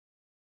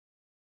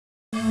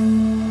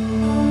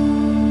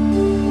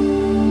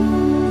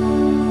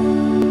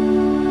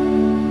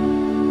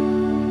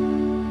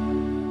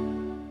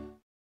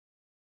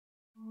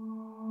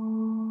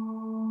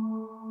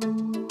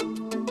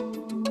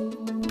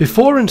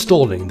Before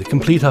installing the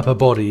complete upper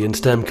body and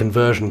stem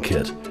conversion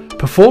kit,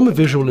 perform a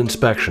visual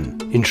inspection,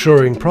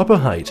 ensuring proper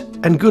height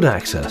and good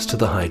access to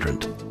the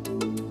hydrant.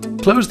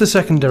 Close the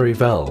secondary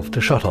valve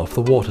to shut off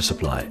the water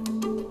supply.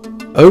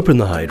 Open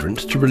the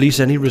hydrant to release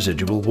any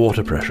residual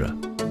water pressure.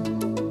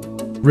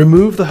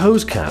 Remove the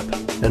hose cap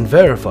and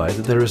verify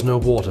that there is no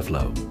water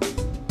flow.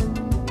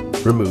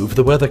 Remove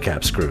the weather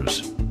cap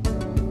screws.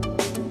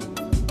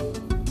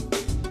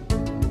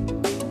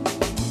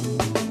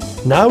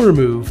 Now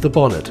remove the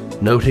bonnet,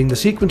 noting the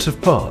sequence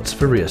of parts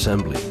for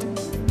reassembly.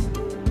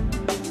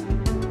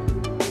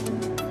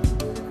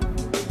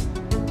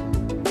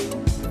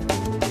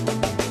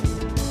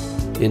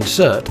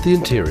 Insert the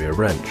interior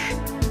wrench.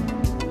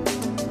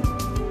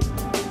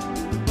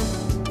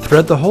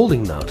 Thread the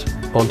holding nut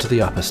onto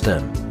the upper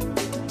stem.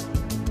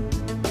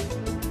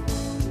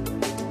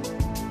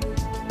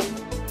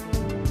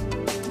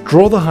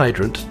 Draw the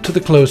hydrant to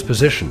the closed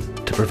position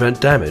to prevent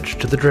damage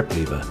to the drip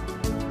lever.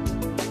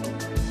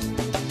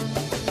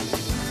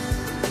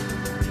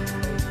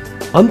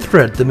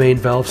 Unthread the main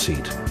valve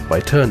seat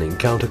by turning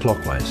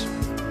counterclockwise.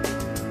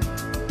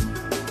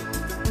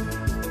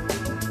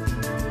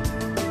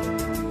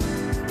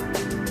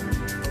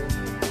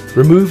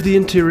 Remove the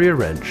interior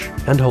wrench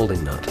and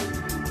holding nut.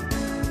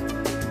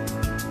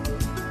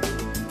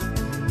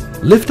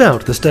 Lift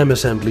out the stem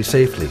assembly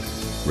safely.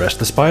 Rest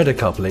the spider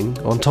coupling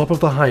on top of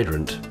the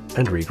hydrant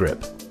and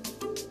regrip.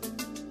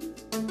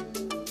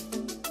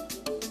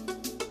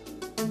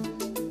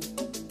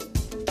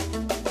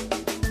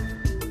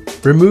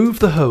 Remove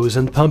the hose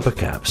and pumper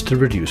caps to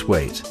reduce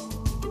weight.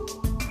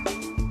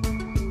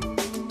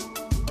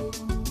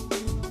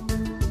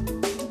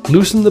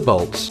 Loosen the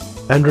bolts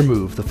and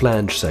remove the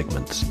flange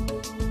segments.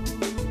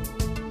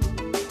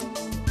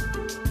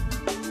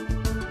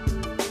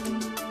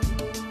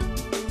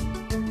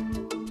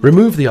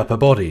 Remove the upper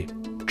body.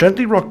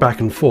 Gently rock back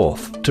and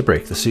forth to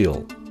break the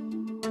seal.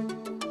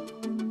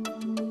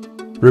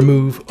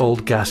 Remove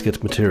old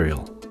gasket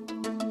material.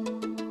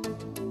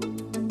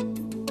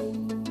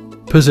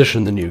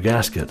 Position the new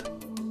gasket.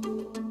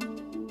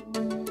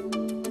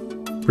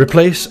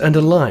 Replace and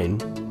align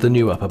the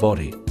new upper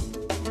body.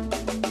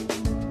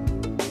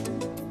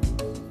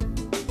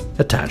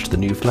 Attach the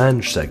new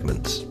flange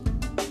segments.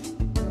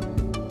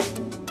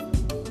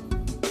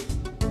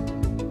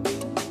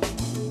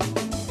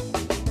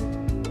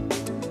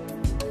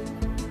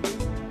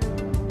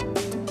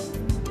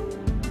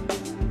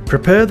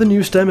 Prepare the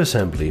new stem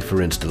assembly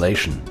for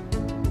installation.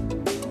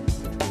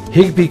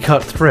 Higby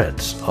cut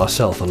threads are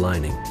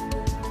self-aligning.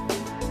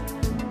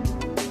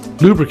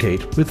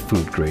 Lubricate with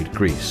food-grade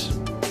grease.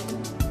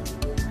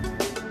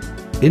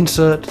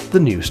 Insert the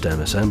new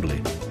stem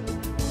assembly.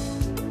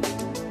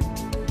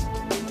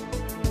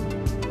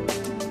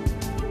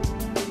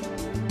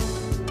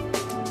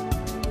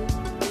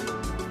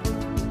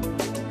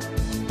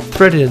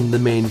 Thread in the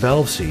main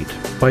valve seat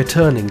by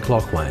turning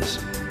clockwise.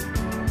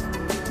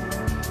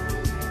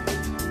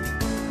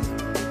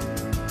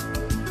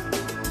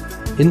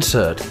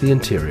 Insert the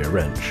interior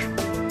wrench.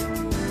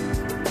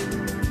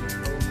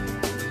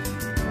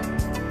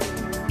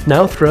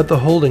 Now thread the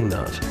holding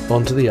nut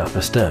onto the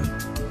upper stem.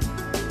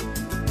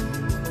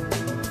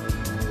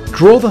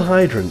 Draw the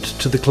hydrant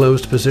to the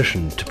closed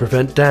position to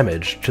prevent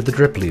damage to the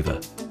drip lever.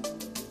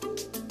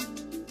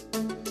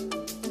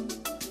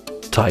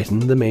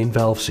 Tighten the main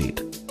valve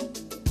seat.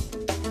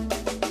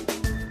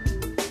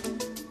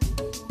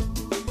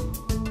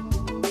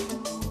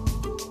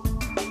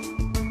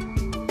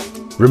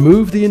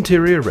 Remove the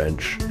interior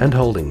wrench and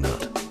holding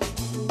nut.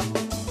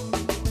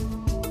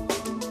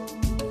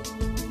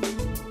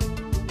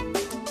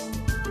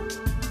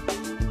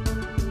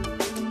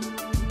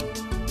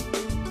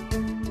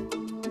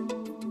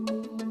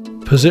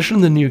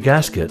 Position the new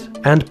gasket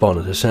and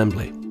bonnet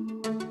assembly.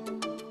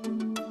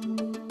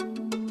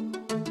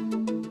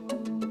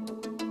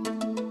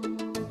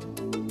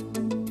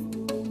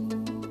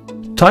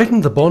 Tighten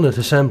the bonnet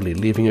assembly,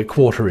 leaving a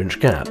 1/4 inch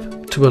gap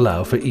to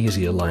allow for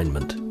easy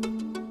alignment.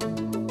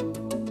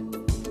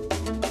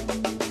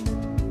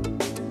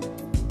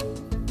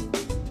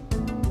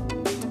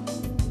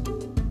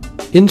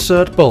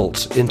 Insert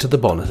bolts into the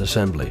bonnet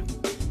assembly.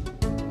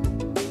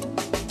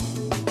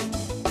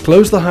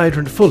 Close the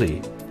hydrant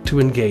fully to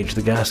engage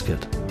the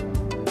gasket.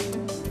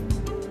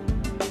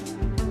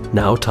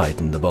 Now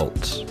tighten the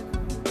bolts.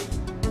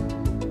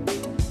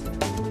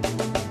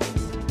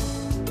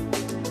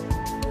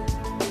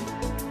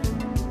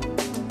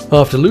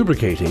 After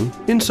lubricating,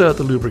 insert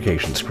the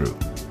lubrication screw.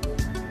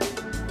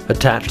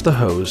 Attach the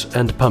hose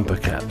and pumper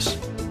caps.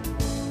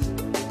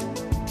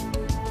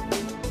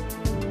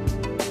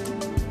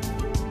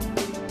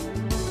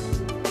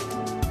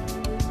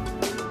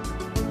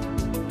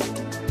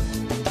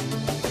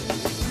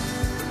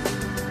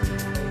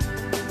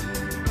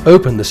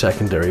 Open the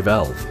secondary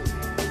valve.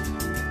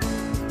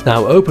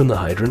 Now open the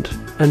hydrant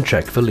and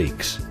check for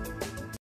leaks.